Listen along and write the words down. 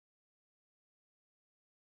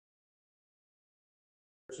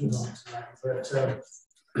tonight. But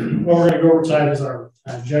what we're going to go over tonight is our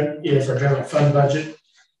general fund budget,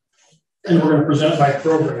 and we're going to present it by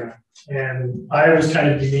program. And Iowa is kind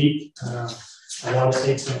of unique. A lot of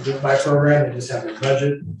states don't do it by program; they just have their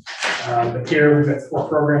budget. But here we've got 4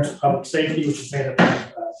 programs: public safety, which is made up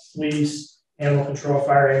of police, animal control,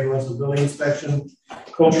 fire, ambulance, and building inspection;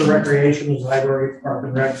 culture, recreation is library, park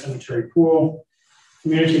and rec, cemetery, pool;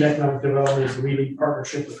 community and economic development is the leading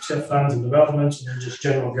partnership with TIF funds and developments; and then just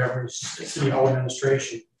general government, city hall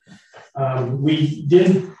administration. We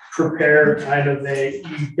did prepare kind of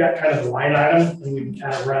you've got kind of a line item, and we can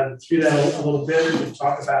kind of run through that a little bit. We can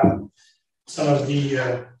talk about some of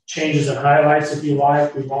the changes and highlights if you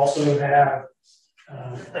like. We've also have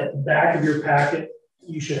at the back of your packet,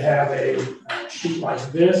 you should have a sheet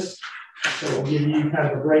like this. So we'll give you kind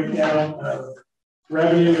of a breakdown of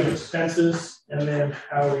revenue and expenses, and then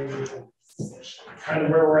how we kind of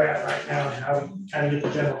where we're at right now and how we kind of get the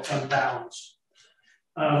general fund balanced.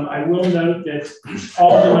 I will note that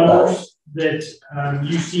all the numbers that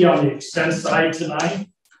you see on the expense side tonight,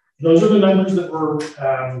 those are the numbers that were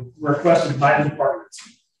requested by the departments.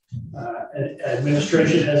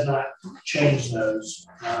 Administration has not changed those.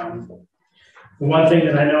 The one thing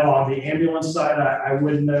that I know on the ambulance side, I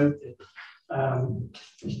would note that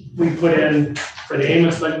we put in for the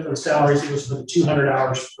ambulance budget for the salaries, it was for the 200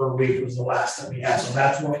 hours per week was the last that we had. So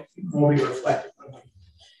that's what will be reflected when we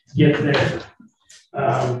get there.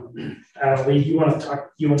 Lee, you want to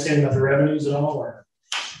say anything about the revenues at all? Or?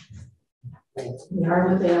 They are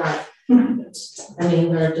what they are. I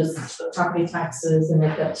mean, they're just property taxes, and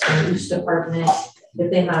they've got to each department,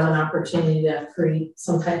 if they have an opportunity to create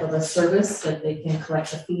some type of a service that they can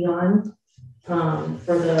collect a fee on.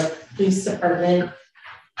 For the police department,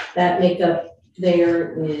 that makeup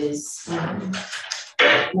there is not only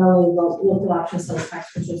the local option sales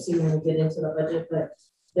tax, which you'll see when we get into the budget, but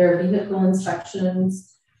their vehicle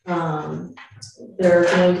inspections. They're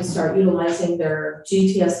going to start utilizing their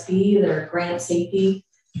GTSB, their grant safety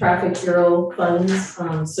traffic bureau funds.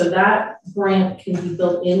 So that grant can be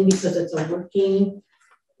built in because it's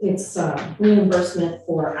it's reimbursement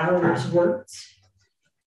for hours worked.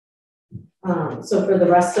 So for the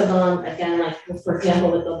rest of them, again, like for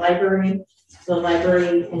example, with the library,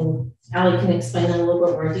 and Allie can explain in a little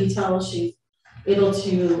bit more detail. She's able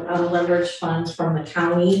to leverage funds from the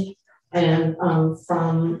county and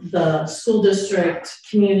from the school district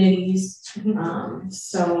communities.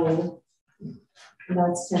 So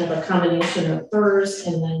that's kind of a combination of hers.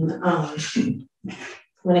 And then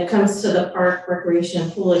when it comes to the park, recreation,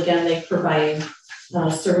 and pool, again, they provide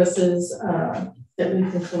services that we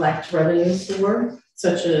can collect revenues for,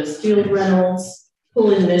 such as field rentals,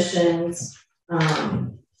 pool admissions,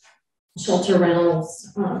 shelter rentals,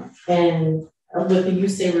 and with the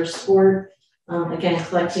Youth Saver Sport, again,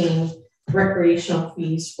 collecting recreational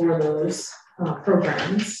fees for those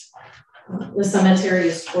programs. The cemetery,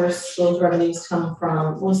 of course, those revenues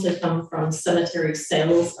mostly come from cemetery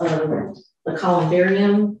sales of the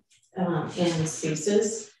columbarium and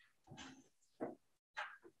spaces.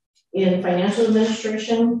 In financial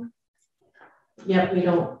administration, yep, we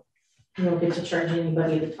don't get to charge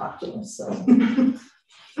anybody to talk to us. So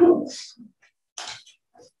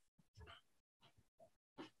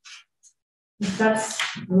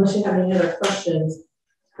unless you have any other questions,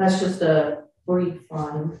 that's just a brief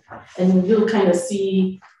one. And you'll kind of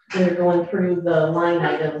see when you're going through the line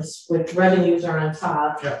items, which revenues are on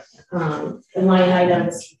top. Yeah. The line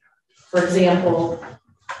items, for example,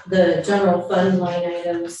 the general fund line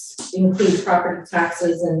items include property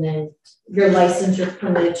taxes, and then your licensure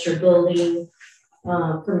permits, your building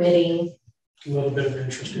permitting. A little bit of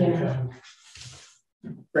interest income,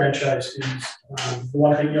 franchise fees. The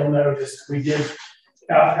one thing you'll notice, we did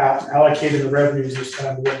allocated the revenues this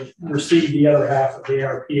time. We received the other half of the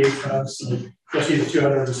ARPA funds. So you'll see the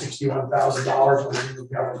 $261,000 on the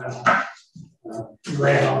governmental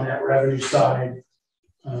grant on that revenue side.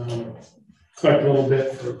 Collect a little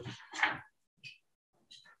bit for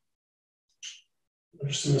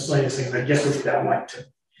just some miscellaneous things. I guess we'll get down like to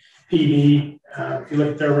PD. If you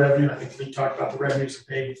look at their revenue, I think we talked about the revenues that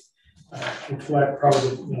they can collect. Probably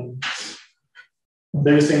the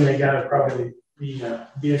biggest thing they got is probably the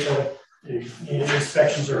vehicle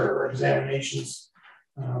inspections or examinations.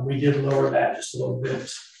 We did lower that just a little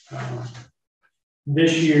bit.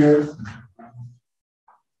 This year,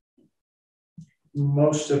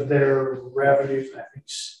 most of their revenues, I think,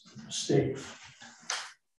 stay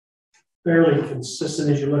fairly consistent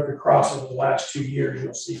as you look across over the last 2 years.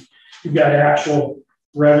 You'll see you've got actual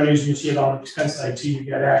revenues, you see it on the expense side too. You've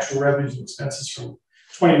got actual revenues and expenses from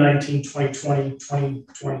 2019, 2020,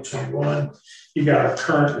 2021. You got our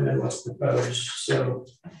current and then what's proposed. So,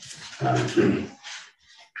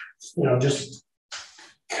 just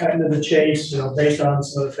cutting to the chase, based on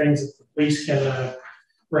some of the things that the police can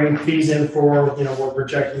bring fees in for, we're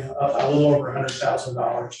projecting a little over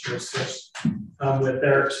 $100,000 to assist with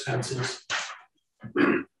their expenses.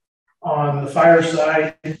 On the fire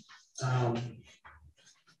side,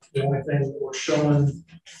 the only thing that we're showing,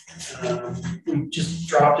 we just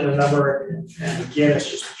dropped in a number, and again, it's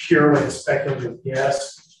just purely a speculative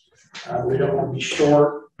guess. We don't want to be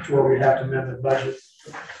short to where we have to amend the budget.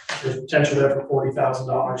 There's potential there for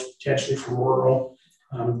 $40,000 potentially for rural,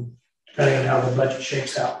 depending on how the budget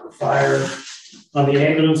shakes out for fire. On the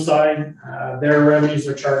ambulance side, their revenues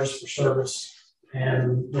are charges for service.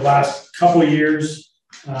 And the last couple of years,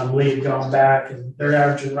 Lee had gone back and they're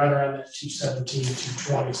averaging right around that 217,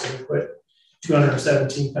 220. So we put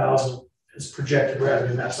 217,000 as projected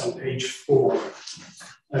revenue. And that's on page 4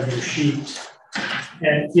 of your sheet.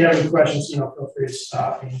 And if you have any questions, feel free to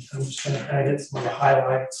stop me. I'm just going to kind of hit some of the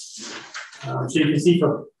highlights. So you can see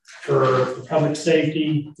for public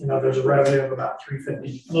safety, there's a revenue of about a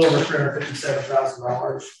little over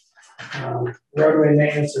 $357,000. Roadway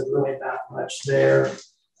maintenance is really not much there.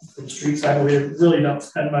 For the street side, we really don't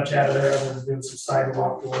spend much out of there other than doing some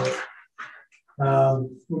sidewalk work.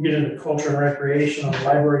 We'll get into culture and recreation on the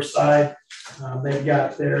library side. They've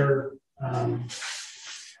got their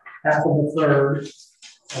half of a third,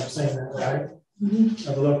 I'm saying that right,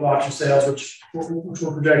 of the local auction sales, which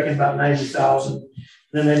we're projecting about 90,000.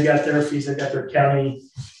 Then they've got their fees. They've got their county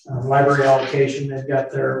library allocation. They've got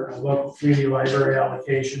their local community library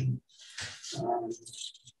allocation.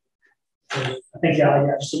 I think I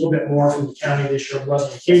got just a little bit more from the county this year. It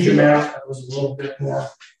wasn't a huge amount. It was a little bit more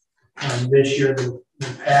this year than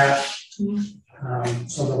past.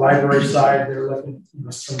 So the library side, they're looking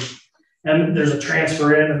and there's a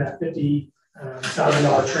transfer in, and that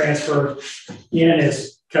 $50,000 transfer in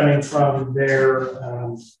is coming from their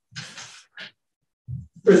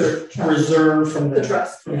reserve from the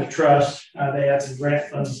trust. They had some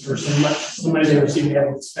grant funds for some money they received. They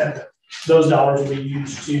haven't spent it. Those dollars will be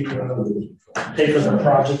used to pay for the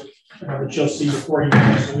project that you'll see before you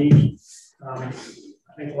next week. I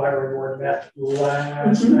think the library board met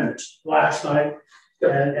last night,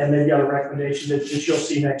 and they've got a recommendation that you'll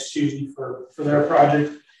see next Tuesday for their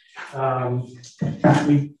project. And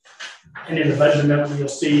in the budget amendment, you'll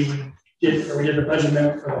see we did the budget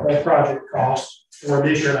amendment for the whole project cost. For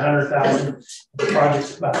this year, $100,000. The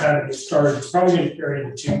project's about time to get started. It's probably going to carry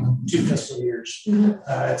into two fiscal years.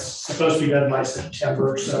 It's supposed to be done by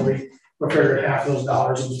September, so we're figuring half of those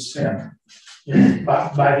dollars will be spent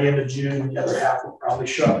by the end of June. The other half will probably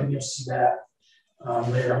show up, and you'll see that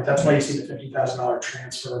later. That's why you see the $50,000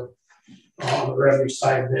 transfer on the revenue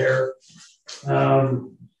side there.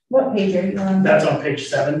 What page are you on? That's on page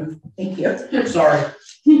 7. Thank you. Sorry.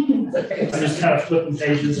 Okay. I'm just kind of flipping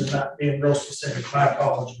pages and not being real specific. My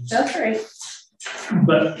apologies. That's right.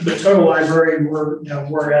 But the total library, we're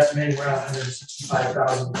estimating around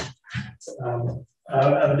 165,000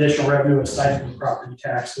 of additional revenue aside from property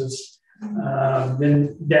taxes.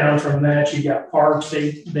 Then down from that, you got parks.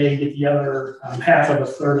 They get the other half of a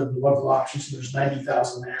third of the local options. So there's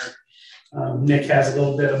 90,000 there. Nick has a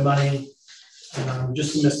little bit of money,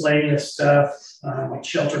 just some miscellaneous stuff. Like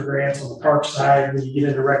shelter grants on the park side. When you get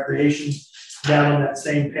into recreation, down on that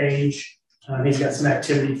same page, he's got some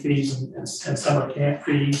activity fees and summer camp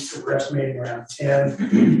fees. So we're estimating around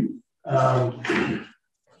 10.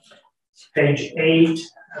 Page 8,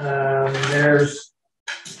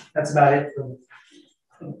 that's about it for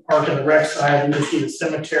the park and the rec side. You can see the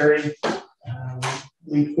cemetery.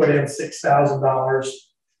 We put in $6,000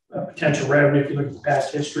 of potential revenue. If you look at the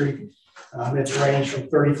past history. It's ranged from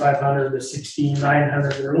 $3,500 to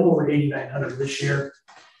 $6,900. They're a little over $8,900 this year.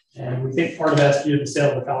 And we think part of that's due to the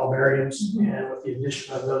sale of the columbariums. And with the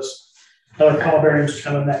addition of those other columbariums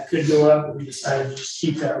coming, that could go up. But we decided to just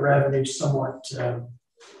keep that revenue somewhat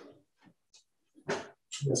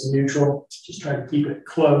neutral. Just try to keep it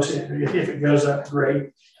close. If it goes up,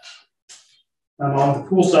 great. On the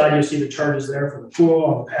pool side, you'll see the charges there for the pool,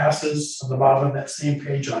 on the passes, on the bottom of that same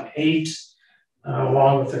page on 8.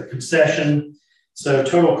 Along with their concession. So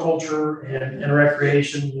total culture and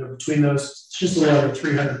recreation, between those, it's just a little over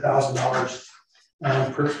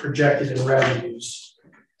 $300,000 projected in revenues.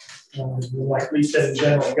 Like we said, in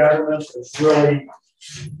general government, there's really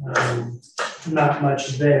not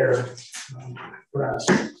much there for us.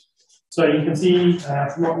 So you can see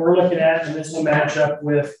from what we're looking at, and this will match up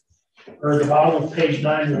with or the bottom of page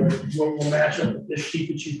 9, we'll match up with this sheet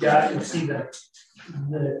that you've got. You'll see that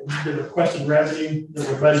the requested revenue that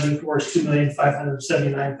we're budgeting for is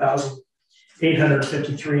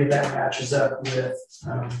 $2,579,853, and that matches up with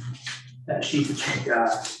that sheet that you've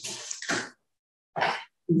got.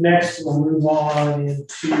 Next, we'll move on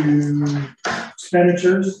into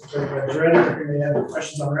expenditures. If everybody's ready, if anybody have any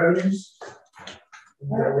questions on revenues,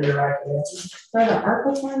 later I can answer. For the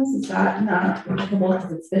ARPA funds, is that not applicable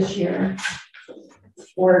because it's this year?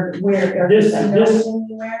 Or where?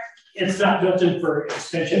 It's not built in for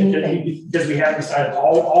extension because we haven't decided.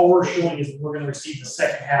 All we're showing is that we're going to receive the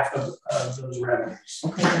second half of those revenues.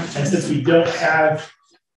 Okay. And since we don't have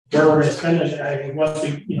where we're going to spend it, I mean, once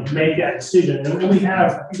we make that decision, and we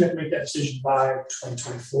have, I think we have to make that decision by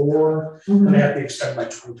 2024, and they have to expend by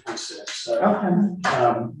 2026. So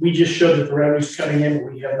we just showed that the revenue's coming in,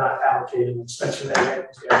 but we have not allocated an expense for that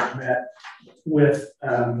yet. We haven't met with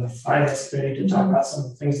the finance committee to talk about some of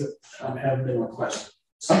the things that have been requested.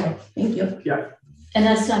 So, okay, thank you. Yeah. And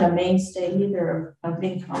that's not a mainstay either of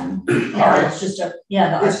income. It's just a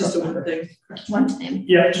it's just a one thing. One time.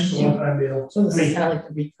 Yeah, just a one-time deal. So this is kind of like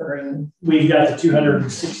the recurring. We've got the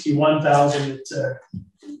 $261,000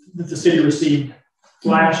 that the city received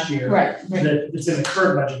last year. Right. That's in the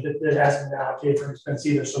current budget that hasn't been allocated for expense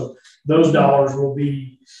either. So those dollars will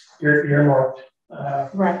be earmarked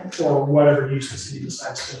right for whatever use the city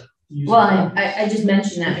decides to use. Well, I just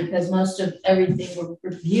mentioned that because most of everything we're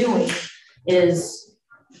reviewing is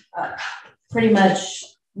pretty much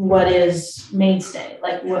what is mainstay,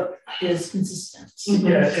 like what is consistent.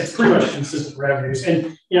 Yeah, it's pretty much consistent revenues.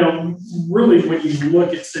 And, really when you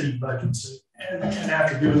look at city budgets, and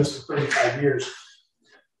after doing this for 35 years,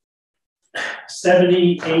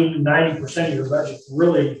 70, 80, 90% of your budget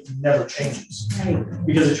really never changes. Right.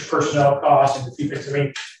 Because it's your personnel costs and the few things. I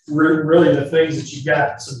mean, really the things that you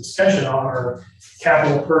got some discussion on are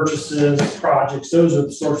capital purchases, projects. Those are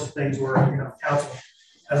the sorts of things where, council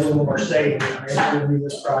has a little more say in, if we're do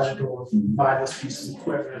this project or buy this piece of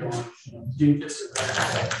equipment or do this or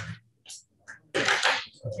that.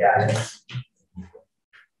 Yeah.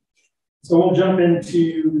 So we'll jump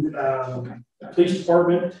into police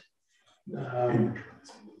department.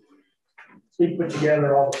 We put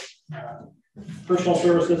together all personal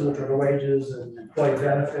services, which are the wages and employee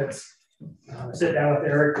benefits. Sit down with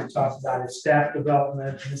Eric and talk about his staff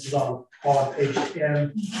development. This is on page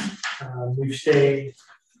 10. We've stayed,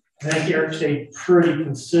 I think Eric stayed pretty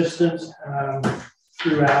consistent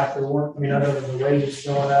throughout the work. I mean, other than the wages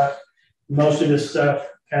going up, most of this stuff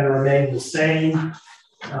kind of remained the same.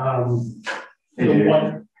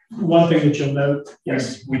 One thing that you'll note,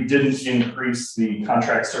 yes, we didn't increase the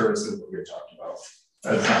contract services that we were talking about.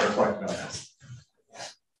 That's not reflected on this.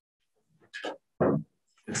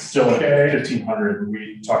 It's still at 1,500.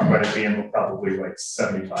 We talked about it being probably like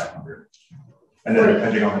 7,500. And then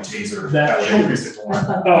depending on the taser, that would increase it to one.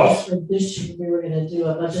 For this year, we were going to do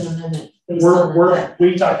a budget amendment. We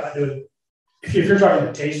talked about doing. If you're talking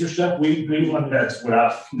about taser stuff, we wanted that's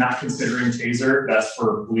without not considering taser. That's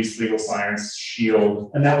for police legal science,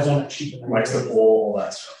 shield, and that was on that sheet. Lexapol, all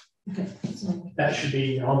that stuff. Okay. That should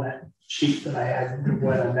be on that sheet that I had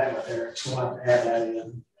when I met with Eric. So I'll have to add that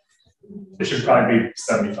in. It should probably be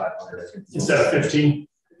 7,500 instead of 15.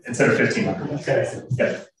 Instead of 1,500. Okay.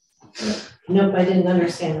 Yeah. Nope, I didn't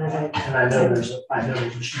understand that. And I know there's a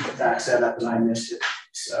sheet that backs that up, and I missed it.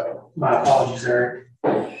 So my apologies, Eric.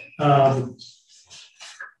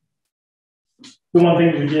 The one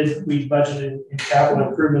thing we budgeted in capital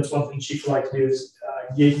improvements. One thing she'd like to do is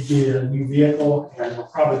get a new vehicle, and we're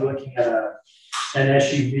probably looking at an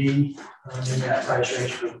SUV in that price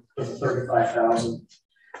range for the $35,000.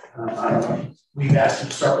 I don't know. We've asked them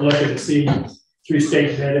to start looking to see through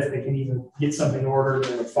state bid if they can even get something ordered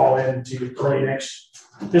that would fall into early next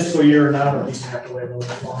fiscal year or not, or at least have to wait a little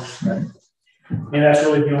bit longer. And that's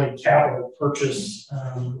really the only capital purchase.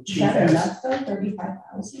 Is that enough though?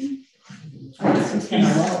 35,000.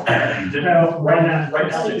 Right now,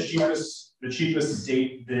 the cheapest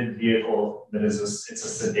state bid vehicle that is it's a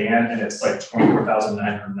sedan, and it's like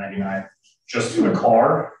 $24,999 just for the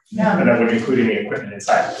car, and that would include any equipment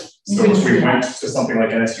inside. So if we went to something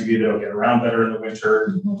like an SUV that'll get around better in the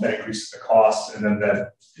winter, that increases the cost, and then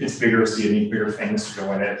that it's bigger, so you need bigger things to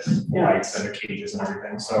go in it, lights and the cages and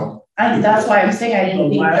everything. So that's why I'm saying I didn't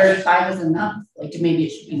think 35 was enough. Like maybe it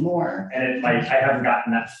should be more. And it might, I haven't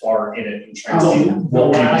gotten that far in it and trying to see the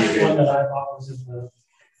last one that I bought was in the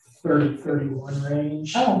 30-31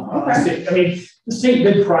 range. Oh, okay. I mean, the state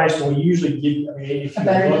bid price will usually give you, I mean, if you a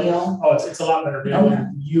better look, deal. Oh, it's a lot better deal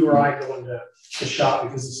than you or I go into the shop,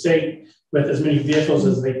 because the state with as many vehicles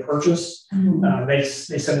as they purchase. They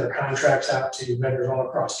send their contracts out to vendors all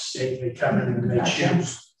across the state. They come in and they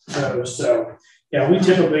choose those. So yeah, we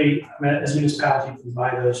typically, as a municipality, can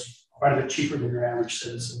buy those quite a bit cheaper than your average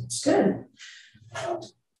citizens. Good.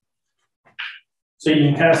 So you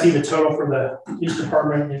can kind of see the total for the police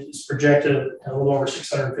department is projected at a little over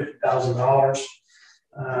 $650,000.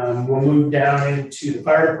 We'll move down into the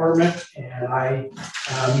fire department, and I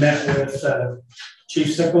met with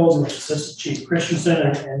Chief Sickles and Assistant Chief Christensen,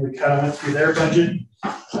 and we kind of went through their budget.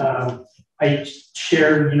 I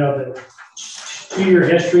shared, the 2-year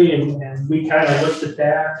history, and we kind of looked at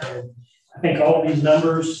that. And I think all of these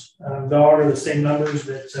numbers, are the same numbers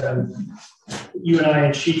that you and I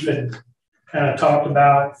and Chief had kind of talked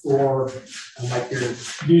about for like your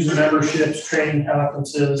dues and memberships, training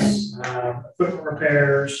conferences, equipment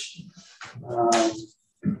repairs.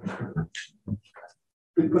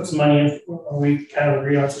 We put some money in, we kind of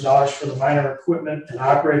agreed on some dollars for the minor equipment and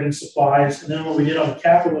operating supplies. And then what we did on the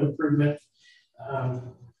capital improvement,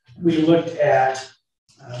 we looked at,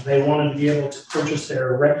 they wanted to be able to purchase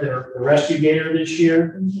their rescue gator this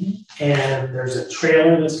year. And there's a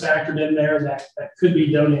trailer that's factored in there that could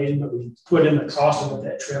be donated, but we put in the cost of what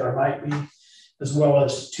that trailer might be, as well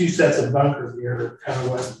as 2 sets of bunker gear, kind of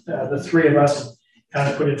what the 3 of us kind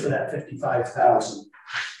of put in for that $55,000.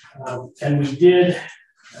 And we did,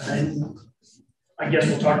 and I guess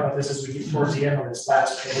we'll talk about this as we get towards the end on this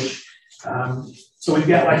last page. So we've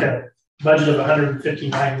got like a budget of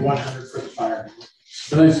 $159,100 for the fire.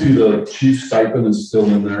 Can I see the chief stipend is still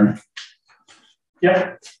in there?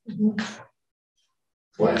 Yep.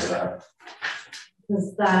 Why is that?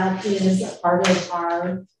 Because that is a part of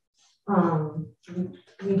our, I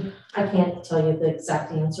can't tell you the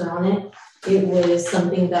exact answer on it. It was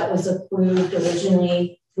something that was approved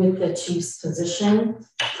originally with the chief's position.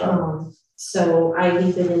 So I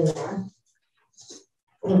leave it in there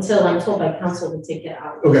until I'm told by council to take it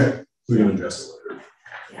out. Okay, we can address it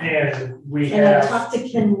later. And I talked to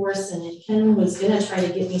Ken Morrison, and Ken was going to try to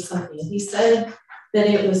get me something. He said that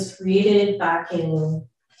it was created back in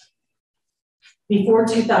before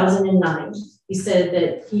 2009. He said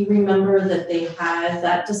that he remembered that they had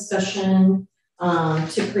that discussion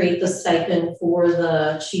to create the stipend for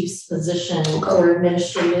the chief's position for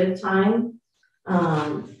administrative time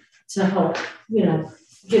to help,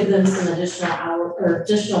 give them some additional hour or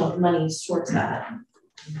additional money towards that.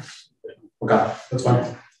 Okay, that's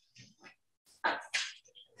fine.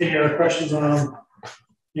 any other questions on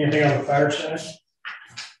anything on the fire side?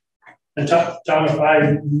 And Tom, if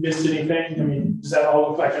I missed anything, does that all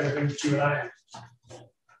look like everything that you and I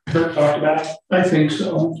Kurt talked about? I think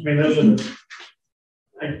so. Those are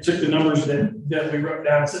I took the numbers that we wrote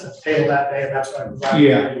down at the table that day, and that's what I provided.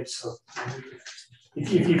 Yeah. So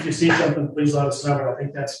if you see something, please let us know. But I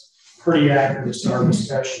think that's pretty accurate to our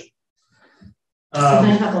discussion. And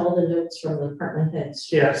I have all the notes from the department heads.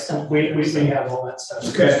 Yes, so we have all that stuff.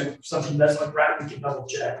 Okay. Something that's like right, we can double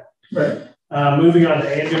check. Right. Moving on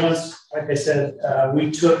to ambulance, like I said,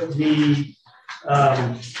 we took the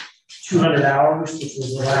 200 hours, which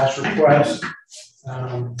was the last request.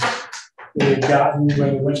 We had gotten,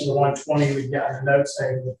 when we went to the 120, we'd gotten a note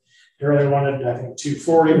saying that they really wanted, I think,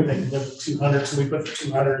 240, but they could live with 200. So we put the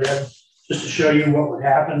 200 in just to show you what would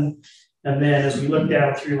happen. And then as we look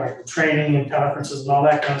down through like the training and conferences and all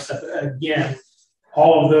that kind of stuff, again,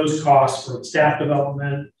 all of those costs for staff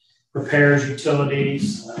development, repairs,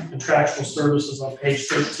 utilities, contractual services on page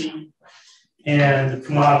 13, and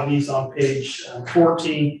commodities on page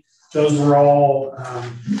 14. Those were all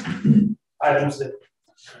items that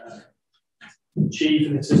chief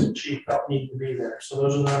and assistant chief felt needed to be there. So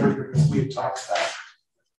those are the numbers we had talked about.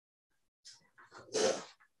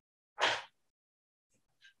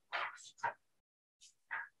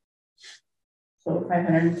 So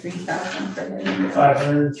 503,000 for the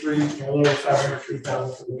 503, a little over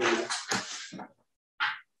 503,000 for the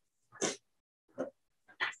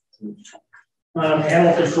meeting.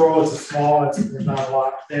 Animal control is small. There's not a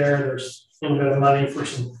lot there. There's a little bit of money for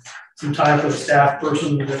some time for the staff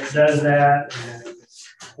person that does that, and a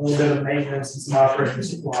little bit of maintenance and some operating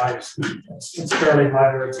supplies. It's fairly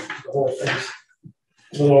minor. It's the whole thing's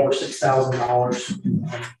a little over $6,000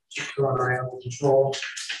 to run our animal control.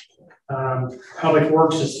 Public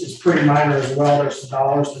Works is pretty minor as well. There's some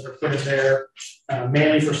dollars that are put in there,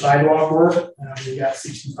 mainly for sidewalk work. We got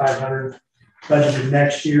 $6,500 budgeted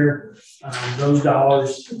next year. Those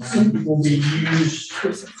dollars will be used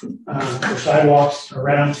for sidewalks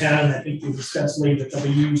around town. I think we discussed later that they'll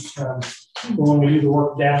be used when we do the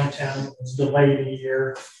work downtown. It's delayed a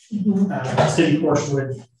year. The city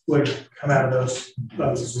portion would come out of those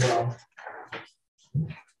funds as well.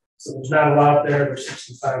 So there's not a lot there, there's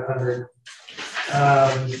 6,500.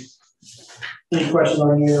 Any questions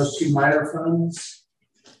on any of those two minor funds?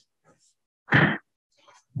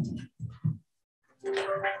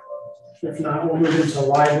 If not, we'll move into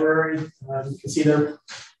library. You can see their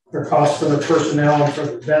costs for their personnel and for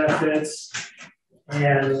their benefits.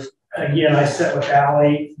 And again, I sat with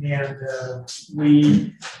Allie and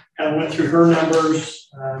we kind of went through her numbers,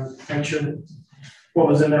 make sure that what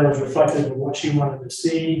was in there was reflective of what she wanted to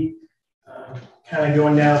see. Kind of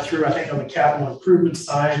going down through, I think on the capital improvement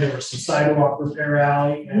side, there was some sidewalk repair,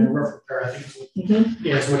 Allie, and roof repair, I think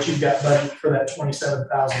is what you've got budgeted for that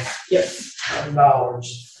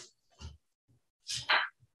 $27,000.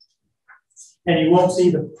 And you won't see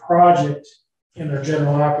the project in their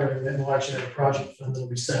general operating, then we'll actually have a project fund that will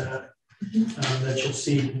be set up that you'll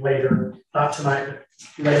see later, not tonight, but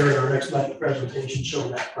later in our next budget presentation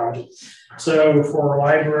showing that project. So for our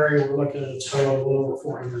library, we're looking at a total of a little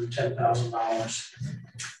over $410,000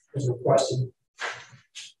 as requested.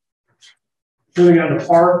 Moving on to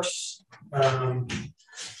parks,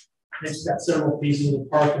 it's got several pieces of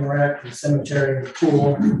park and rec, the cemetery, and the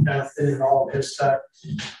pool, kind of fitting all of his stuff.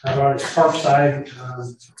 On his park side,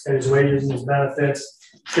 it's got his wages and his benefits.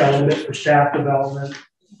 It's got a little bit for staff development.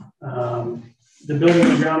 The building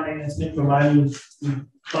and ground maintenance, Nick, remind me, we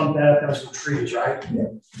bumped that was some trees, right? Yeah.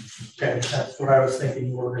 Okay, that's what I was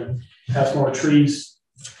thinking. We're going to have some more trees.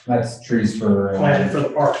 That's trees for planted for the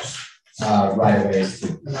parks. Right of ways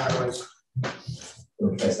too. And right of ways.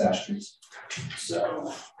 Replace ash trees.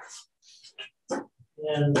 So,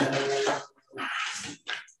 and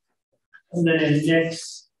then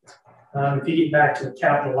next, if you get back to the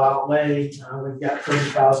capital outlay, we've got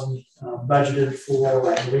 $30,000 budgeted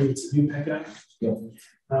for, I believe it's a new pickup. Yep.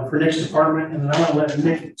 For next department, and then I'm going to let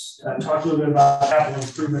Nick talk a little bit about capital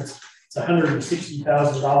improvements. It's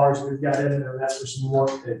 $160,000 we've got in there. That's for some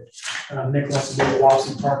work that Nick wants to do at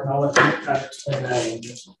Wapsie Park, and I'll let Nick kind of explain that a little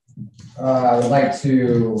bit. I would like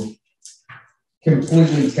to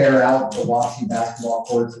completely tear out the Wapsie basketball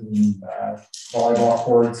courts and volleyball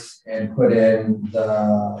courts and put in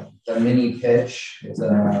the mini pitch. It's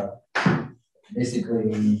a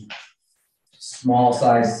basically small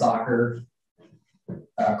size soccer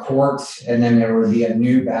court, and then there would be a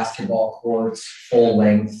new basketball court, full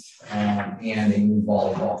length, and a new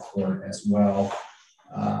volleyball court as well.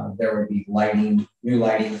 There would be lighting, new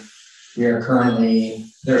lighting. There's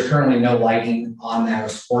currently no lighting on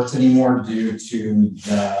those courts anymore due to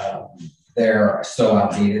they're so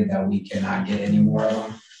outdated that we cannot get any more of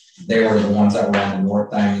them. They were the ones that were on the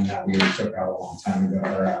north diamond that we took out a long time ago,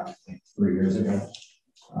 or like 3 years ago.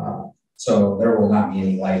 So there will not be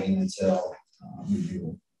any lighting until we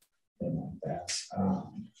do things like that.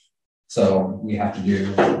 So we have to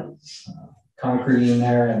do concrete in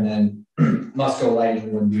there, and then Musco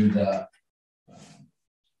Lighting would do the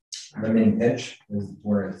mini pitch is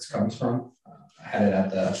where it comes from. I had it at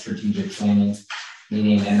the strategic planning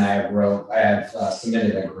meeting, and I have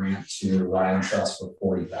submitted a grant to Ryan Trust for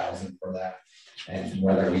 $40,000 for that. And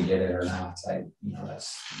whether we get it or not,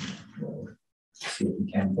 we'll see if we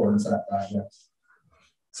can afford that project.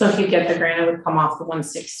 So if you get the grant, it would come off the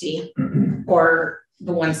 160, or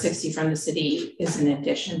the 160 from the city is in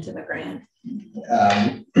addition to the grant.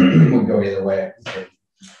 We'll go either way.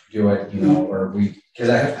 Do it, or because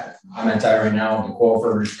I'm at that right now. The quote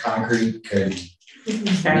for concrete could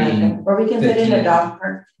be, or we can fit in a dog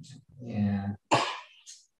park. Yeah.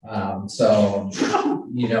 So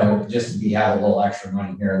just to have a little extra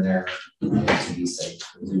money here and there to be safe.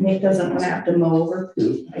 Nick doesn't want to have to mow over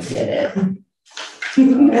poop. I get it.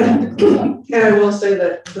 And I will say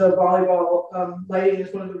that the volleyball lighting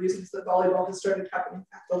is one of the reasons that volleyball has started happening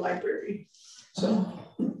at the library. So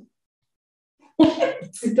I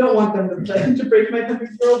don't want them to break my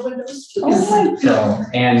 100-year-old windows. So,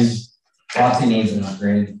 and Wapsie needs an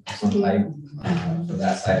upgrade of some type for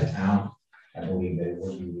that side of town. I believe it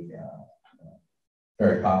will be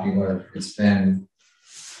very popular. It's been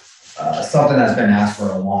something that's been asked for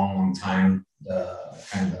a long, long time. The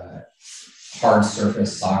kind of hard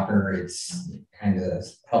surface soccer, it kind of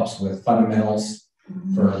helps with fundamentals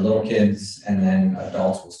for little kids, and then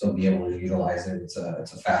adults will still be able to utilize it. It's a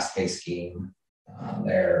fast-paced game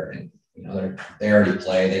there, and they already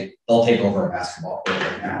play. They'll take over a basketball court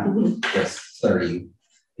right now with 30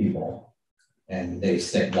 people, and they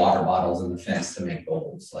stick water bottles in the fence to make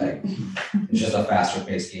goals. Like, it's just a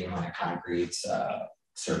faster-paced game on a concrete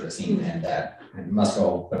surfacing, and must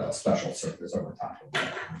go put a special surface over top of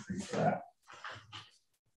that concrete for that.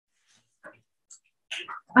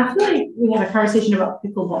 I feel like we had a conversation about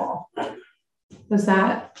pickleball. Was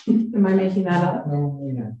that, am I making that up?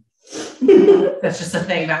 No, That's just a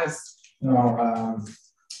thing that was. No,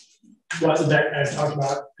 What that I talked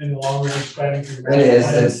about in the long range planning for your it is,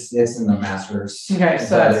 master plan. it's in the masters. Okay,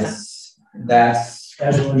 so But that's- that's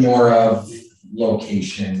Casual. more of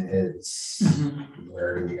location is Mhm.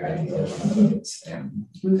 where do we ideally want to put it? And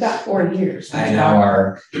We've got 4 years. I know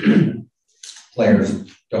our players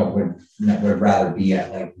would rather be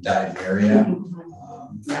at like that area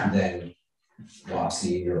than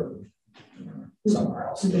Wapsie or somewhere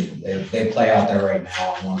else. They play out there right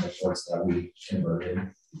now on one of the courts that we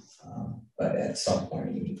converted. But at some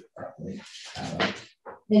point we need to probably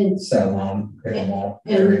settle on pickleball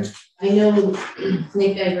area. I know,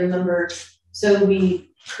 Nick, I remember, so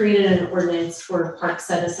we created an ordinance for park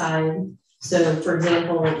set aside. So for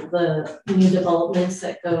example, the new developments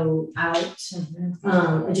that go out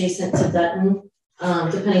adjacent to Dutton,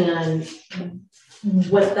 depending on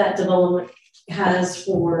what that development has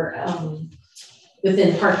for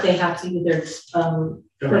within park, they have to either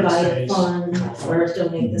provide a fund or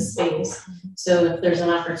donate the space. So if there's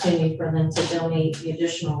an opportunity for them to donate the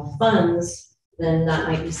additional funds, then that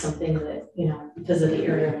might be something that, you know, because of the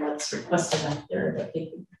area and what's requested out there, that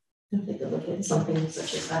they could look at something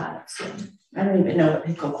such as that. So I don't even know what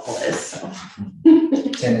pickleball is, so.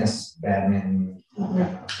 Tennis, badminton. Oh,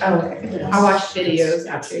 okay. I watched videos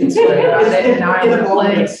after you spoke about it, and now I want to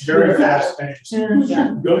play. It's very fast paced.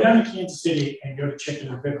 Yeah. Go down to Kansas City and go to Chicken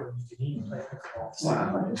and Pickle. You can eat and play pickleball.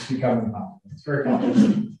 Wow. It's becoming popular. It's very popular.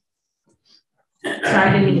 Sorry, I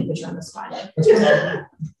didn't mean to put you on the spot.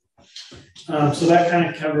 So that kind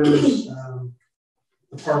of covers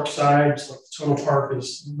the park side. So the total park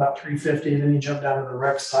is about $350. Then you jump down to the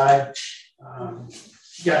rec side.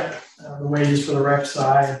 You got the wages for the rec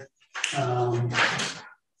side.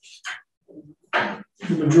 The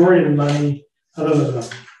majority of the money, other than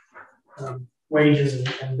the wages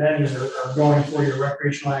and bennies, are going for your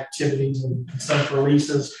recreational activities and some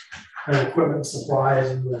releases, and equipment and supplies,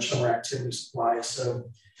 and there's summer activity supplies. So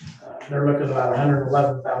they're looking at about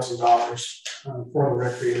 $111,000 for the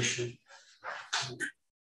recreation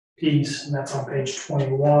piece, and that's on page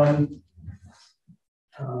 21.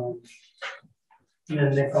 And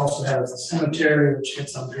then Nick also has the cemetery, which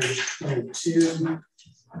hits on page 22.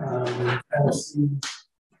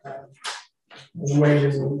 The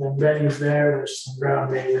wages and Benny's there. There's some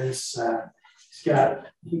ground maintenance.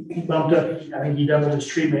 He bumped up. I think he doubled his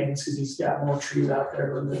tree maintenance because he's got more trees out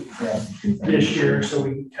there this year. So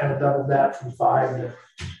we kind of doubled that from $5,000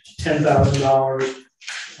 to $10,000.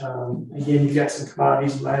 Again, you got some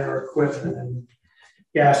commodities, minor equipment, and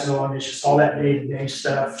gas and oil. It's just all that day-to-day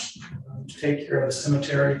stuff to take care of the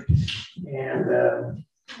cemetery. And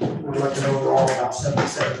we're looking overall about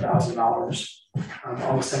 $77,000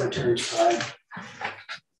 on the cemetery side.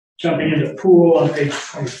 Jumping into the pool on page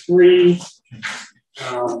 23.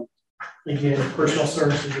 Again, personal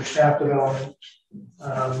services or staff development.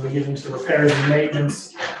 We get into the repairs and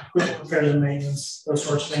maintenance, equipment repairs and maintenance, those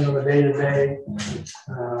sorts of things on the day-to-day.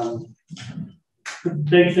 The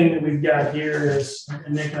big thing that we've got here is,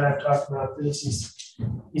 and Nick and I have talked about this,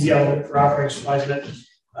 he's got a little bit for operating supplies, but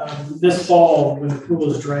this fall, when the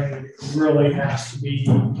pool is drained, it really has to be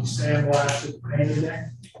sandblasted, painted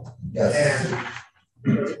there. Yes.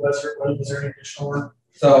 And was there any additional work?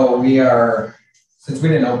 So we are, since we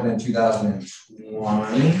didn't open in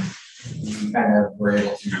 2020, we kind of were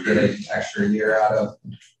able to get an extra year out of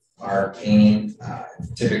our painting.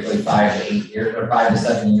 Typically 5 to 8 years or 5 to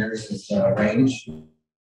 7 years is the range.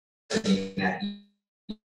 At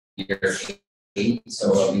year 8,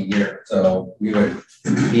 so it'll be year. So we would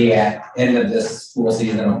be at end of this pool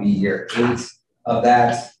season. It'll be year 8 of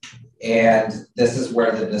that. And this is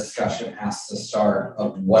where the discussion has to start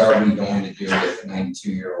of what are we going to do with the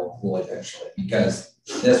 92-year-old pool eventually, because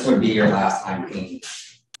this would be your last time painting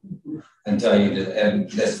until you did, and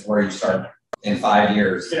this is where you start in 5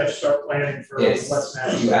 years. You have to start planning for what's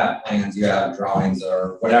next. You have plans, you have drawings,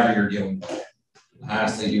 or whatever you're doing with it. I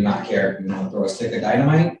honestly do not care if you want to throw a stick of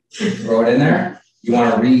dynamite, throw it in there. You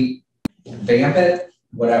want to revamp it,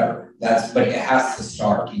 whatever. But it has to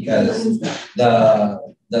start, because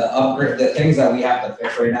the upgrade, the things that we have to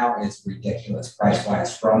fix right now is ridiculous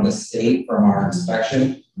price-wise from the state, from our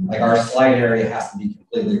inspection. Like our slide area has to be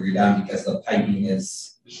completely redone because the piping it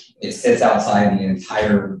sits outside the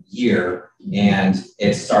entire year, and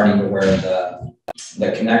it's starting to where the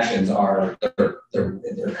connections are,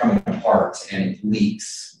 they're coming apart, and it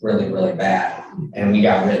leaks really, really bad. And we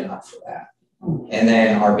got written up for that. And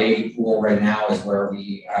then our baby pool right now is where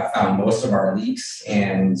we have found most of our leaks,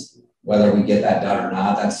 and whether we get that done or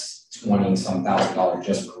not, that's $20-some thousand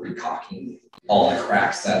just for recocking all the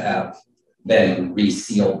cracks that have been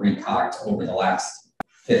resealed, recocked over the last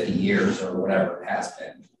 50 years or whatever it has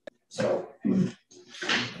been. So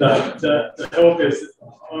the hope is,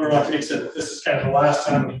 like Nick said, that this is kind of the last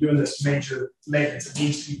time we're doing this major maintenance that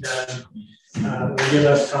needs to be done. Will give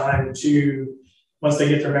us time to, once they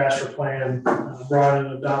get their master plan brought in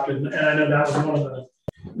and adopted, and I know that was one of the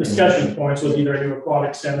discussion points, was either a new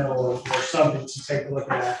aquatic center or something to take a look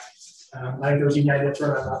at. I think there was even idea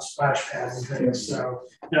thrown out about splash pads and things. So,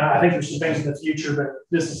 I think there's some things in the future, but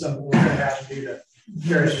this is something we're going to have to do to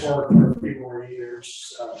carry us forward for a few more years.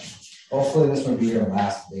 So. Hopefully this will be your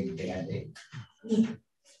last big Band-Aid.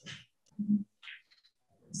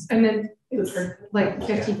 And then it's like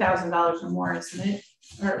 $50,000 or more, isn't it?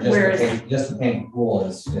 Or where is it? Just the paint the pool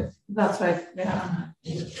is. That's why, yeah.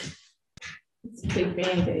 It's a big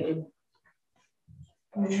Band-Aid.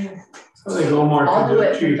 I think Omar All could the do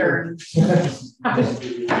it way cheaper.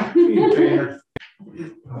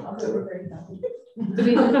 Do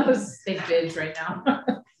we look at those big bids right now?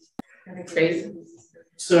 Crazy.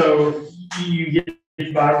 So you get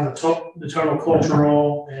by on the total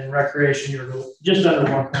cultural and recreation, you're just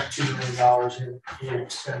under $1.2 million in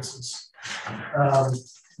expenses.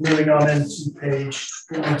 Moving on into page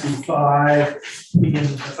 25,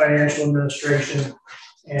 begins with the financial administration,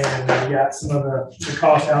 and we got some of the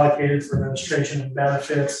cost allocated for administration and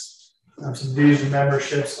benefits, some dues and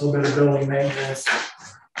memberships, a little bit of building maintenance,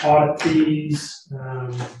 audit fees.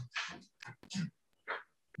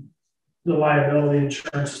 The liability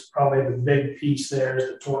insurance is probably the big piece there, is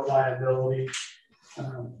the tort liability.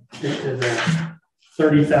 Get to the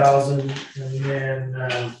 $30,000, and then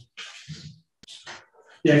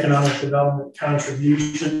the economic development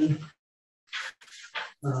contribution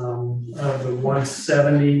of the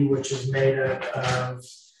 170, which is made up of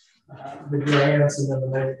the grants, and then the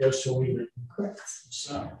money goes to Weaver. Correct.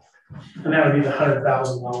 So, and that would be the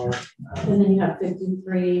 $100,000. And then you have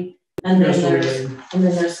 53. And then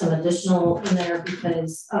there's some additional in there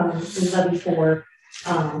because we levy for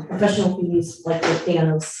professional fees, like with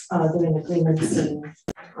Dana's doing agreements and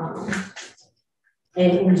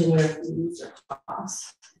engineer fees or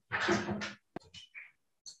costs.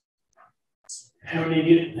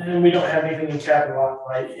 And we don't have anything in capital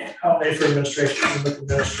outlay for administration. With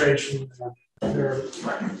administration, they're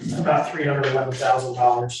about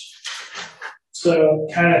 $311,000. So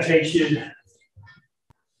kind of takes you.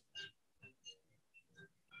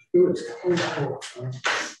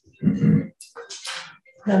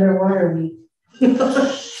 Underwater week.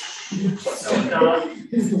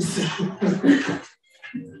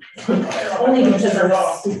 Only because our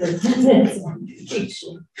superintendent's on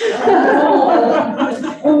vacation.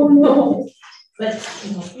 Oh no. But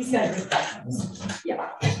he's got good background. Yeah.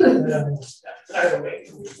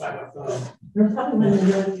 You're probably going to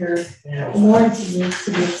know your warranty needs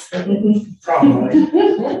to be extended. Probably.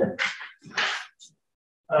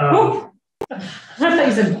 I thought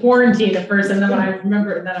you said quarantine at first, and then when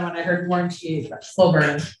I heard warranty, slow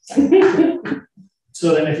burn.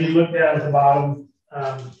 So then, if you look down at the bottom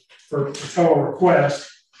for total request,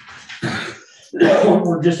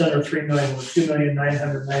 we're just under $3 million. We're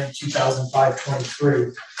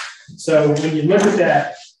 $2,992,523. So when you look at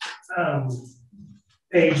that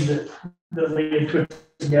page that Lee put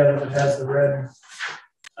together that has the red,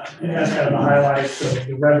 it has kind of the highlights of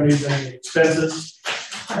the revenues and the expenses.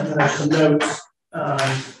 And then there's some notes.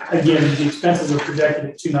 Again, the expenses are projected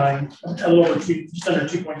at just under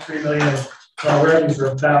 2.3 million. And our revenues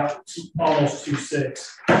are about almost 2.6.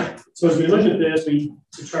 So as we look at this, to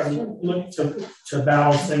try to look to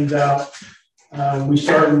balance things out. We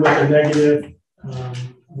started with a negative of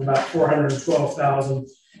about 412,000.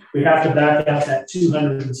 We have to back out that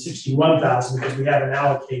 261,000 because we haven't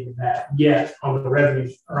allocated that yet on the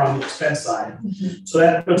revenue or on the expense side. Mm-hmm. So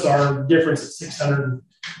that puts our difference at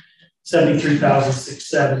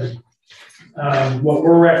 673,670. What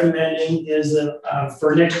we're recommending is that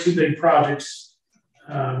for next two big projects,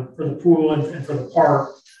 for the pool and for the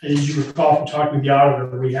park, as you recall from talking to the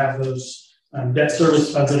auditor, we have those debt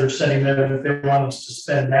service funds that are sitting there that they want us to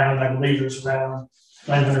spend down. I believe there's around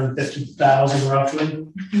 950,000 roughly.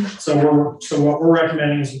 Mm-hmm. So what we're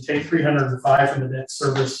recommending is we take 305 from the debt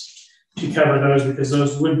service to cover those, because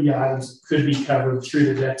those would be items that could be covered through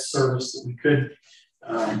the debt service that we could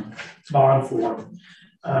bond for.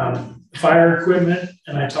 Fire equipment,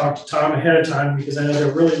 and I talked to Tom ahead of time because I know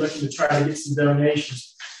they're really looking to try to get some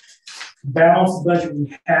donations. Balanced budget,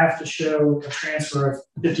 we have to show a transfer of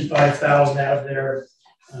 55,000 out of their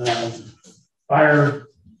fire.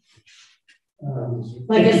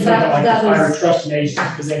 I guess that was fire trust and agency,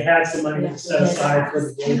 because they had some money set aside for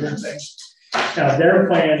the labor and things. Now their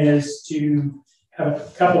plan is to have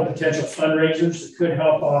a couple of potential fundraisers that could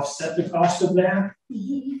help offset the cost of that.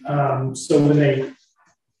 So when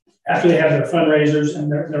after they have their fundraisers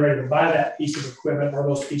and they're ready to buy that piece of equipment or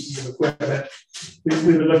those pieces of equipment,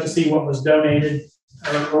 we would look to see what was donated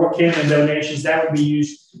or what came in donations that would be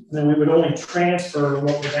used. And then we would only transfer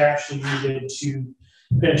what was actually needed to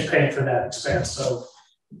finish paying for that expense. So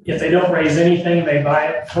if they don't raise anything, they buy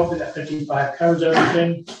it. Hopefully that 55 covers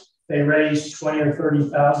everything. They raise 20 or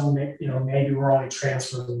 30,000, maybe we're only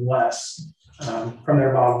transferring less from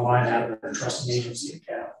their bottom line out of their trust and agency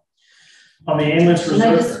account. On the ambulance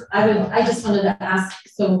reserve. I just wanted to ask,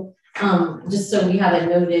 so just so we have it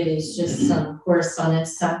noted, is just some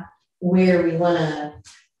correspondence to where we want to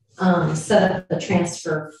set up the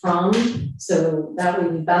transfer from. So that way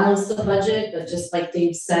we balance the budget, but just like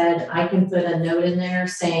Dave said, I can put a note in there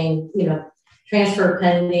saying, transfer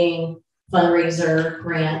pending fundraiser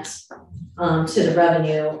grant to the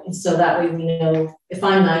revenue. And so that way we know if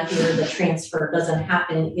I'm not here, the transfer doesn't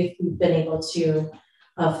happen if we've been able to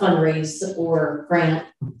fundraise or grant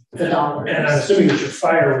the dollars. And I'm assuming that your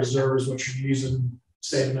fire reserve is what you're using,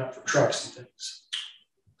 saving up for trucks and things.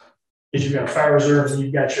 If you've got a fire reserve and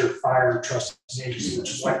you've got your fire trust agency,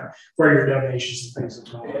 which is like where your donations and things are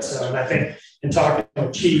going. So, and I think in talking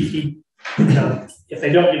with Chief, if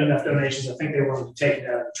they don't get enough donations, I think they want to take it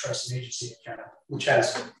out of the trust and agency account, which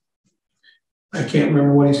has. I can't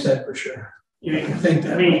remember what he said for sure. I think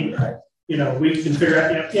that. We can figure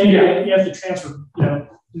out. You have to transfer.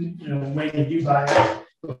 When you do buy it,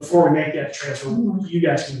 before we make that transfer, you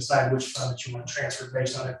guys can decide which fund that you want to transfer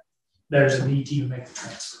based on it. There's a need to make the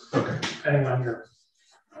transfer. Okay. Depending on your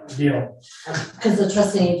deal. Because the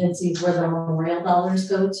trust and agencies where the memorial dollars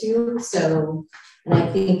go to. So, and I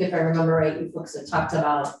think if I remember right, you folks had talked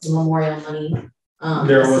about the memorial money.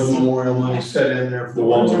 There was memorial money set in there for the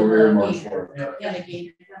ones that were earmarked for.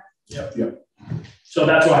 Yep. So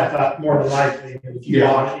that's why I thought more than likely, if you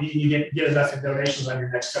want, you get enough in donations on your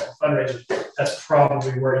next couple fundraisers, that's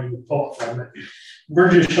probably where you would pull it from.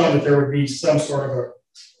 We're just showing that there would be some sort of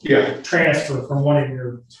a transfer from one of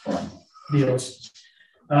your deals.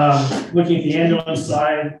 Looking at the ambulance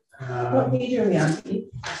side. What page are we on?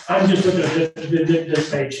 I'm just looking at this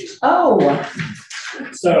page here. Oh.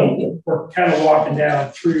 So we're kind of walking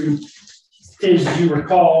down through, as you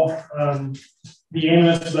recall, the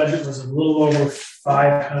ambulance budget was a little over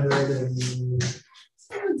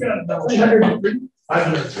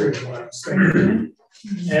 503 is what I was thinking.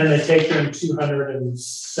 And they take in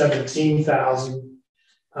 217,000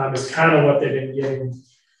 is kind of what they've been getting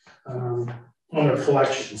on their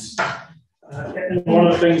collections. And one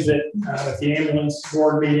of the things that at the ambulance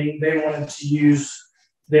board meeting, they wanted to use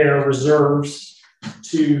their reserves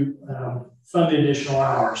to fund the additional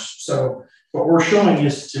hours. So what we're showing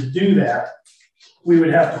is to do that, we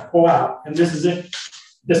would have to pull out, and this is it.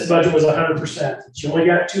 This budget was 100%. You only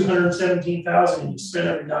got 217,000, and you spent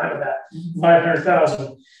every dime of that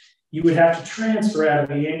 500,000. You would have to transfer out of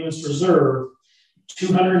the ambulance reserve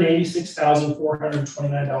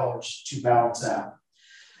 $286,429 to balance out.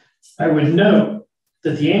 I would note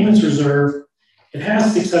that the ambulance reserve, it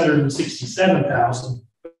has 667,000,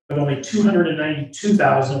 but only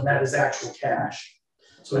 292,000 of that is actual cash.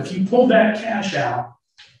 So if you pull that cash out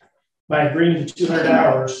by agreeing to 200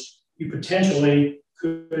 hours, you potentially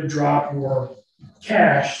could drop your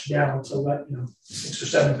cash down to $6,000 or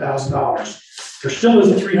 $7,000. There still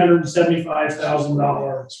is a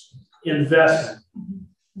 $375,000 investment.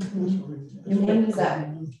 And when is that?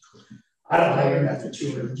 I don't know when that's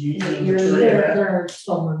mature. They're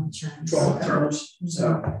 12-month terms. 12 terms.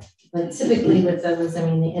 So, but typically with those, I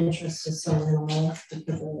mean, the interest is so minimal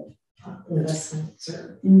because of investments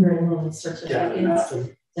or enrollment certificates.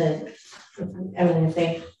 That I mean, if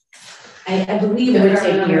they, I believe it would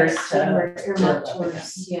take years to earmarked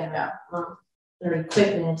towards their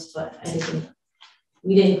equipment, but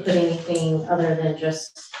we didn't put anything other than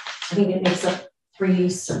just. I think it makes up 3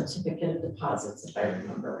 certificate of deposits, if I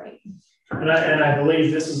remember right. And I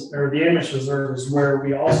believe this is, or the ambulance reserve is where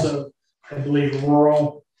we also, I believe,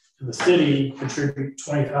 rural and the city contribute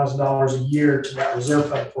 $20,000 a year to that reserve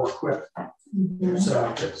fund for equipment. Mm-hmm.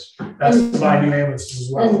 So that's to buy new ambulances as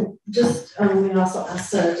well. And just we also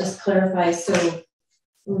asked to just clarify. So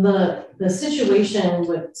the situation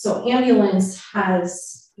with ambulance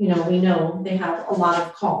has, we know they have a lot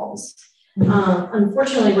of calls.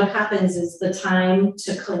 Unfortunately, what happens is the time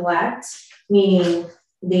to collect, meaning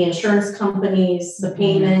the insurance companies, the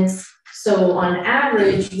payments. So on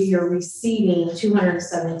average, we are receiving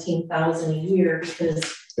 $217,000 a year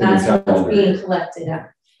because that's what's being collected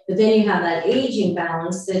at. But then you have that aging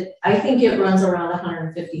balance that I think it runs around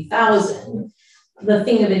 $150,000. The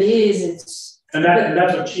thing of it is, it's And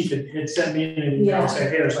that's what Chief had sent me in an email saying,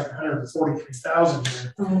 hey, there's like 143,000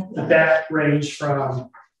 here. But that ranged from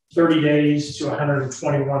 30 days to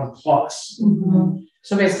 121 plus.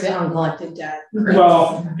 So basically uncollected debt.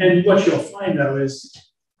 Well, and what you'll find though is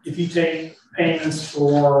if you take payments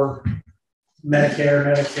for Medicare,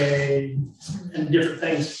 Medicaid, and different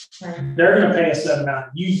things, they're going to pay us that amount.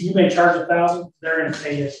 You may charge 1,000, they're going to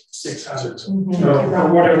pay you 600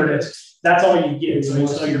 or whatever it is. That's all you get. So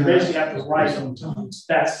you're basically have to write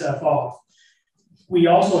that stuff off. We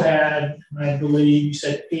also had, I believe you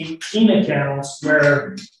said 18 accounts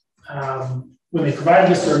where when they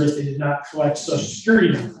provided the service, they did not collect Social Security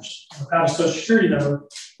numbers. Without a Social Security number,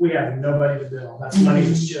 we have nobody to bill. That's money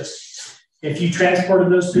that's just, if you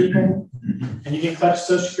transported those people and you didn't collect a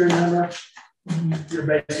Social Security number, you're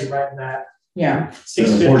basically writing that. Yeah.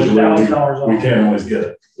 $650,000 off. We can't always get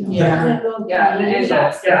it. Yeah. And we're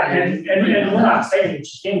not saying that you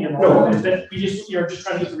can't get them, but you're just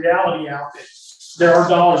trying to get the reality out that there are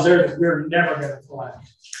dollars there that we're never going to collect.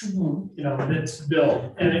 You know, it's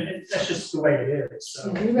billed, and that's just the way it is. So.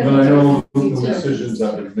 And I know the decisions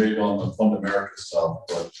have been made on the Fund America stuff,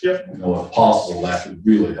 but you know, if possible, that could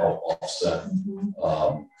really help offset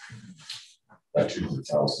that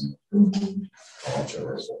 200,000,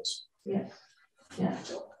 whichever it was. Yeah.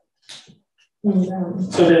 So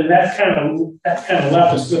then that kind of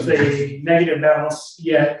left us with a negative balance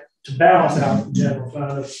yet to balance out the general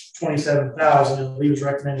fund of 27,000, and Lee was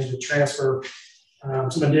recommending to transfer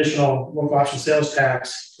some additional local option sales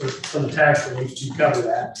tax for the tax relief to cover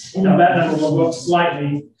that. Now that number will go up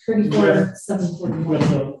slightly with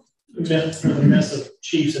the miss of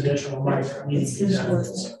Chief's additional money.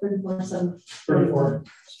 34,741.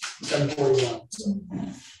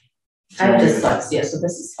 I have dyslexia, so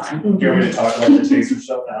this is fine. Do you want me to talk about the taser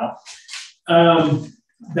stuff now?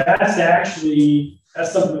 That's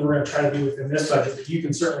something that we're going to try to do within this budget, but you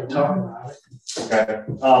can certainly talk about it. Okay.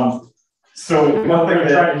 So we're going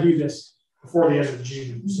to try to do this before the end of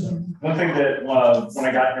June. So. One thing that when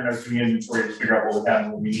I got here and I was doing inventory to figure out what we have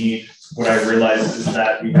and what we need, what I realized is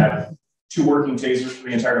that we have 2 working tasers for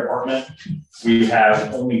the entire department. We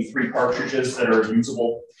have only 3 cartridges that are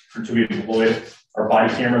usable to be deployed. Our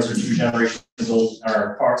body cameras are 2 generations old.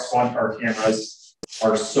 Our squad car cameras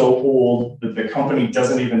are so old that the company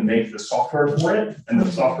doesn't even make the software for it, and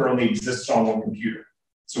the software only exists on one computer.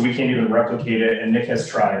 So we can't even replicate it, and Nick has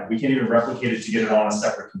tried. We can't even replicate it to get it on a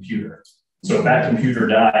separate computer. So if that computer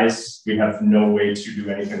dies, we have no way to do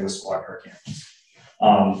anything with squad car cameras.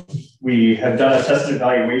 We have done a test and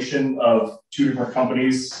evaluation of 2 different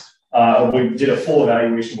companies. We did a full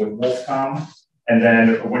evaluation with Wolfcom, and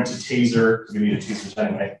then went to Taser. We needed tasers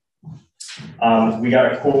anyway. We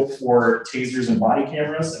got a quote for tasers and body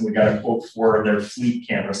cameras, and we got a quote for their fleet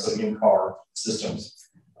cameras, so in-car systems.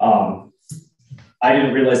 I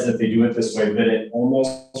didn't realize that they do it this way, but it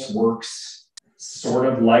almost works sort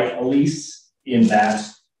of like a lease in that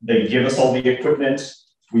they give us all the equipment,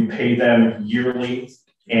 we pay them yearly,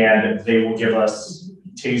 and they will give us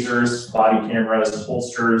tasers, body cameras,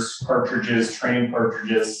 holsters, cartridges, training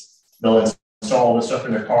cartridges. They'll install the stuff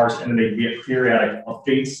in their cars, and then they get periodic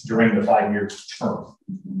updates during the 5-year term.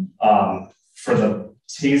 For the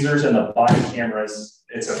tasers and the body cameras,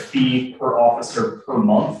 it's a fee per officer per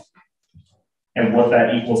month. And what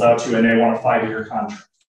that equals out to, and they want a 5-year contract.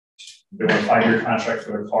 They want a 5-year contract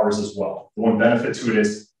for their cars as well. The one benefit to it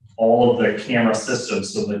is all of the camera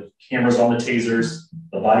systems. So the cameras on the tasers,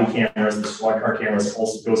 the body cameras, the squad car cameras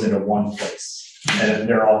also goes into one place, and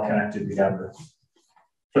they're all connected together.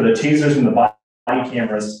 For the tasers and the body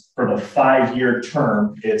cameras, for the 5-year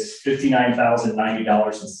term, it's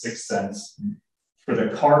 $59,090.06. For the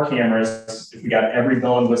car cameras, if we got every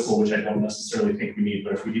bell and whistle, which I don't necessarily think we need,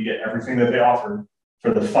 but if we could get everything that they offer,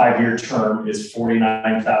 for the 5-year term is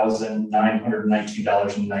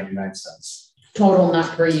 $49,919.99. Total,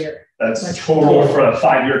 not per year. That's total for a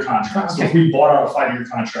 5-year contract. So if we bought out a 5-year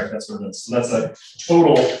contract, that's what it is. So that's a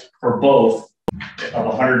total for both of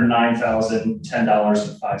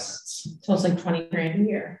 $109,010.05. So it's like 20 grand a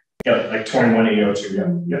year. Yeah, like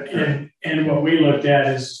 21,802. Yeah. And what we looked at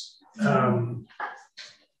is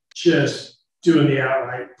just doing the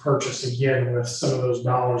outright purchase again with some of those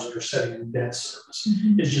dollars that are sitting in debt service.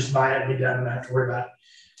 It's just buy it and be done and not have to worry about it.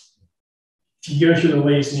 If you go through the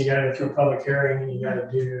lease and you got to go through a public hearing and you got to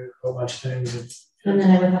do a whole bunch of things. And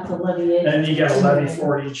then I would have to levy it. And you got to levy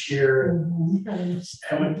for it each year. And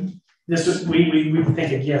this is, we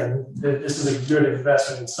think again that this is a good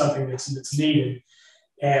investment in something that's needed.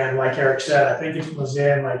 And like Eric said, I think it was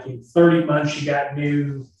in 30 months you got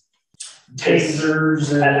new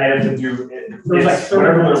tasers and. I have to do There's like 30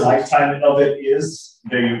 whatever their months. lifetime of it is,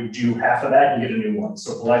 they do half of that, you get a new one.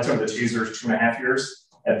 So if the lifetime of the taser is 2.5 years,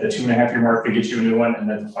 at the 2.5 year mark, they get you a new one, and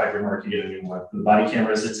then the 5 year mark, you get a new one. For the body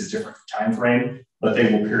cameras, it's a different time frame, but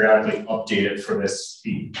they will periodically update it for this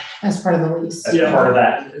fee. As part of the lease. As part of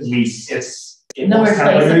that lease, it No looks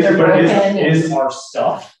kind of replace like if they're but broken. it is our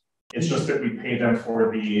stuff. It's just that we pay them for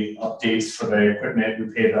the updates for the equipment. We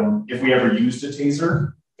pay them, if we ever used a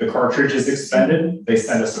taser, the cartridge is expended, they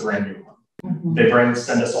send us a brand new one. They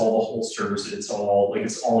send us all the holsters, it's all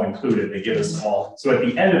included, they give us all. So at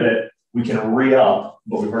the end of it, we can re-up,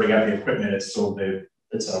 but we've already got the equipment, it's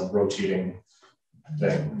a rotating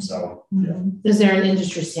thing, so. Yeah. Is there an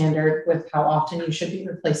industry standard with how often you should be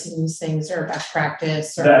replacing these things or best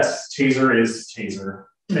practice? Or? Taser is taser.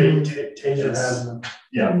 Taser has them.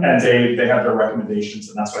 Yeah, and they have their recommendations,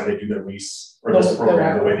 and that's why they do their lease or this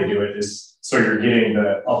program. The way they do it is so you're getting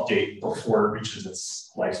the update before it reaches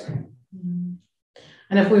its lifespan.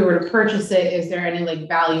 And if we were to purchase it, is there any like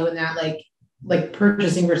value in that, like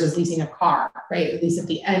purchasing versus leasing a car, right? At least at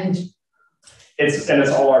the end. It's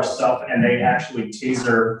all our stuff, and they actually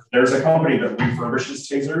taser. There's a company that refurbishes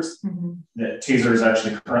tasers that Taser is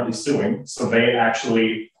actually currently suing. So they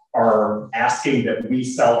actually are asking that we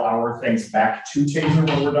sell our things back to Taser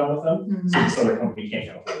when we're done with them, so the company can't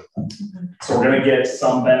get hold of them. So we're going to get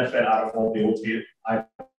some benefit out of all the old tasers.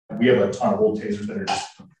 We have a ton of old tasers that are just,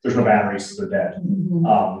 there's no batteries, so they're dead.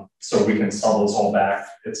 So we can sell those all back.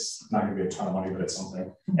 It's not going to be a ton of money, but it's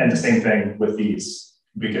something. And the same thing with these,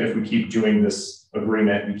 because if we keep doing this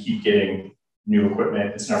agreement, we keep getting new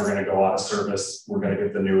equipment, it's never going to go out of service. We're going to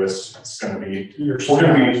get the newest. It's going to be, we're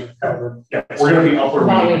going to be upward.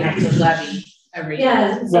 Well, we have to levy every year.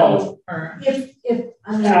 Yeah, so if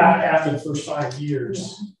I mean, after the first 5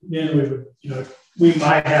 years, then we would, we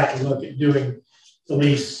might have to look at doing the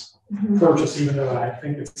lease purchase, even though I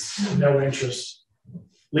think it's no interest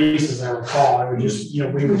lease, as I recall. I would just,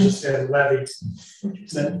 we would just levy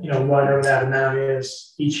that, whatever that amount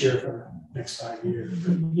is each year for the next 5 years.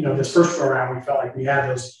 But, this first go around, we felt like we had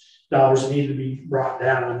those dollars that needed to be brought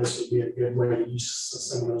down, and this would be a good way to use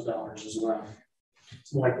some of those dollars as well.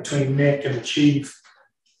 So like between Nick and the chief,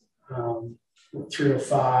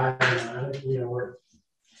 305, we're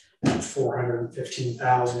at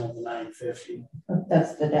 415,000 of the 950.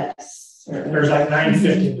 That's the debts. There's like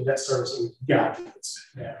 950 in the debt service that we got.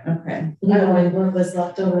 Yeah. Okay. and what was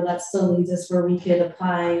left over, that still leaves us where we could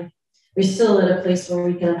apply. We're still at a place where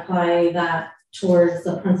we can apply that towards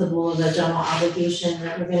the principal of the general obligation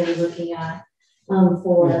that we're going to be looking at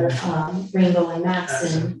for Rainbow and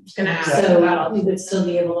Maxon. So we would still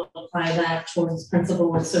be able to apply that towards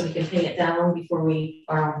principal, so we can pay it down before we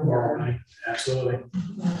borrow more. Absolutely.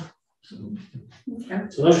 Okay.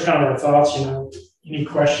 So those are kind of our thoughts. Any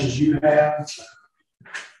questions you have?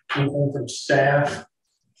 Anything from staff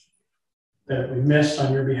that we missed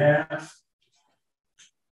on your behalf?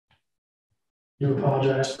 You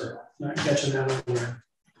apologize for not catching that on there.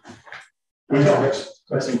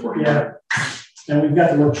 That's important. Yeah. And we've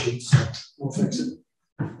got the worksheets, so we'll fix it.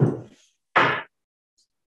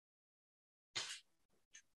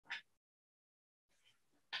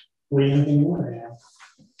 Anything you want to add?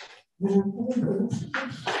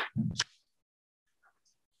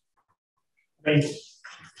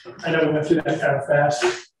 I know we went through that kind of fast.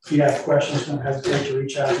 If you have questions, don't hesitate to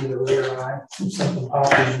reach out to either Ray or I. If something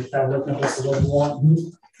pops in, you kind of looking at us a little more,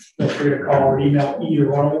 feel free to call or email either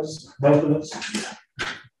one of us, both of us.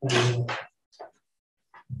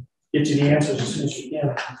 Get you the answers as soon as you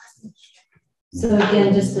can. So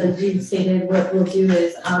again, just as you stated, what we'll do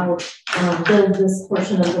is I'll build this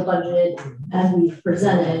portion of the budget as we've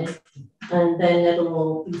presented, and then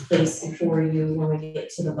it'll be placed before you when we get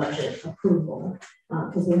to the budget approval,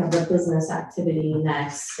 because we have the business activity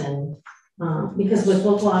next. And because with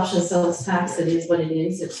local option sales tax, it is what it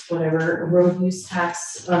is. It's whatever road use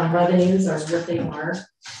tax revenues are what they are.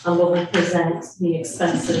 But we present the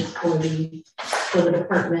expenses for the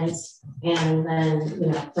department, and then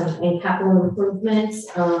in capital improvements.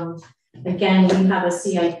 Again, we have a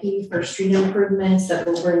CIP for street improvements that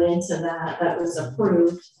will bring into that was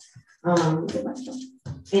approved. And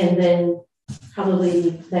then probably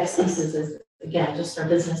the next pieces is again just our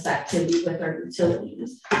business activity with our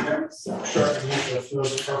utilities. So sure, for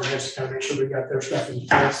those departments, kind of make sure we got their stuff in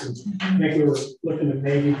place. And I think we were looking to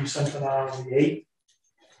maybe do something on the 8th.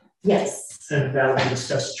 Yes. And that'll be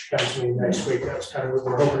discussed at your council meeting next week. That's kind of what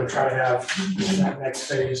we're hoping to try to have that next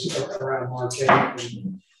phase around March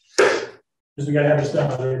 8th. Because we got to have this done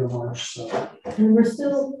by the end of March. So. And we're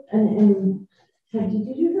still, and did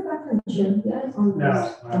you hear back from Jim yet? On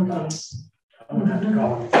no. okay. I don't have to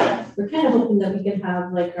call them. We're kind of hoping that we could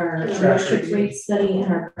have like our electric rate study and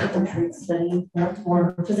our garbage rate study.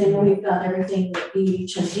 Because I know we've got everything that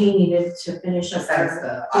Beach and G needed to finish up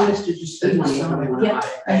our. Did you spend money on? Yeah.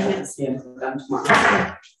 I haven't seen them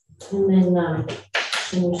tomorrow. And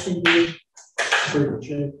then we should be,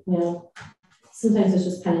 you know, sometimes it's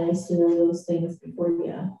just kind of nice to know those things before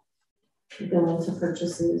you go into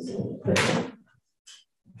purchases and equipment.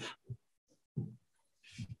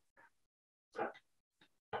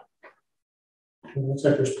 It looks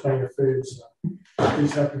like there's plenty of food, so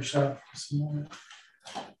please help yourself this morning.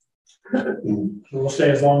 We'll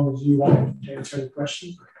stay as long as you want to answer the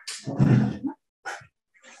question.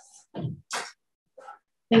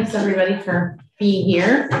 Thanks everybody for being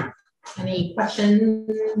here. Any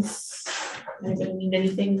questions? Anybody need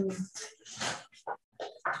anything?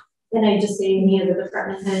 And I just say any of the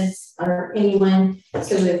department heads or anyone,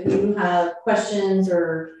 so if you have questions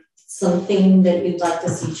or something that you'd like to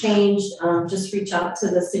see changed, just reach out to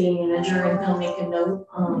the city manager and he'll make a note,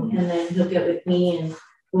 and then he'll get with me and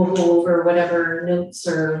we'll go over whatever notes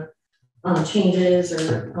or changes,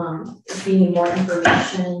 or if you need more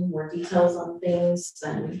information, more details on things,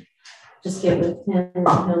 then just get with him and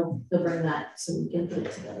he'll bring that so we can put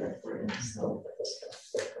it together for you. So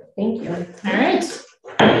thank you. All right,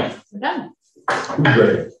 we're done.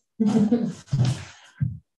 Great.